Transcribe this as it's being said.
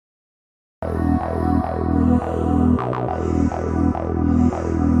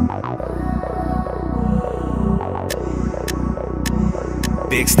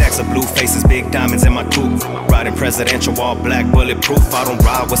big stacks of blue faces, big diamonds in my coupe. Riding presidential, all black, bulletproof. I don't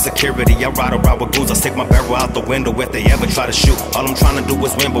ride with security, I ride around with goons. I stick my barrel out the window if they ever try to shoot. All I'm trying to do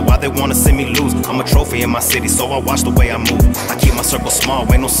is win, but why they wanna see me lose? I'm a trophy in my city, so I watch the way I move. I keep my circle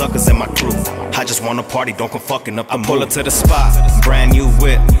small, ain't no suckers in my crew. I just wanna party, don't come fucking up the mood. I pull up to the spot, brand new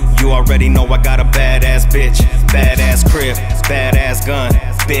whip. You already know I got a badass bitch, badass crib, badass gun,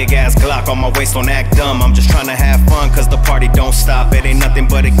 big ass Glock on my waist, don't act dumb. I'm just trying to have fun, cause the party don't stop. It ain't nothing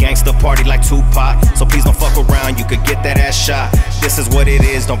but a gangster party like Tupac. So please don't fuck around, you could get that ass shot. This is what it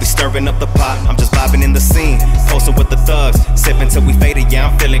is, don't be stirring up the pot. I'm just vibing in the scene, posting with the thugs. Sipping till we faded, yeah,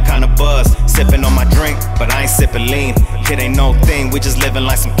 I'm feeling kinda buzzed. Sipping on my drink, but I ain't sipping lean. It ain't no thing, we just living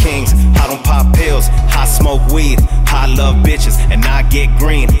like some kings. I don't pop pills, I smoke weed. I love bitches, and I get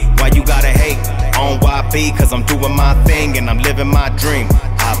green. Why you gotta hate on YBE? Cause I'm doing my thing, and I'm living my dream.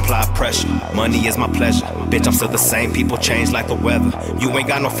 I apply pressure, money is my pleasure. Bitch, I'm still the same, people change like the weather. You ain't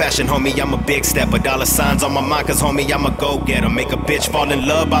got no fashion, homie, I'm a big stepper. Dollar signs on my mind, cause homie, I'm a go-getter. Make a bitch fall in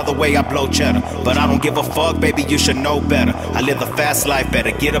love by the way I blow cheddar. But I don't give a fuck, baby, you should know better. I live the fast life,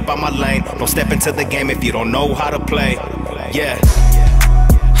 better get up on my lane. Don't step into the game if you don't know how to play. Yeah,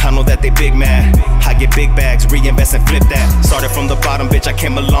 I know that they big mad. I get big bags, reinvest and flip that. Started from the bottom, bitch, I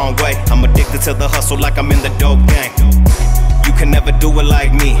came a long way. I'm addicted to the hustle like I'm in the dope gang. You can never do it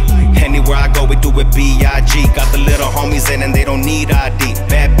like me. Anywhere I go, we do it B.I.G. Got the little homies in and they don't need ID.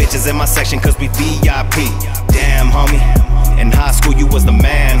 Bad bitches in my section cause we VIP. Damn, homie, in high school you was the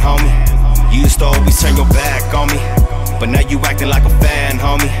man, homie. You used to always turn your back on me, but now you acting like a fan,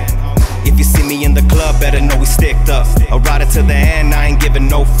 homie. If you see me in the club, better know we sticked up. I ride it to the end, I ain't giving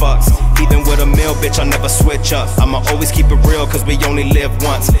no fucks. Even with a meal, bitch, I'll never switch up. I'ma always keep it real, cause we only live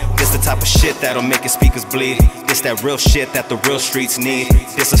once. This the type of shit that'll make your speakers bleed. This that real shit that the real streets need.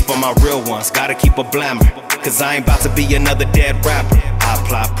 This is for my real ones, gotta keep a blammer. Cause I ain't about to be another dead rapper. I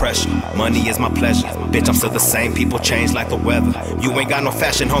apply pressure, money is my pleasure. Bitch, I'm still the same, people change like the weather. You ain't got no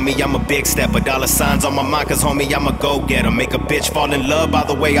fashion, homie, I'm a big stepper. Dollar signs on my mind, cause homie, I'm a go-getter. Make a bitch fall in love by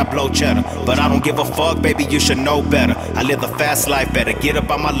the way I blow cheddar. But I don't give a fuck, baby, you should know better. I live the fast life, better get up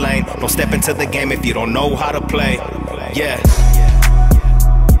on my lane. Don't step into the game if you don't know how to play. Yeah.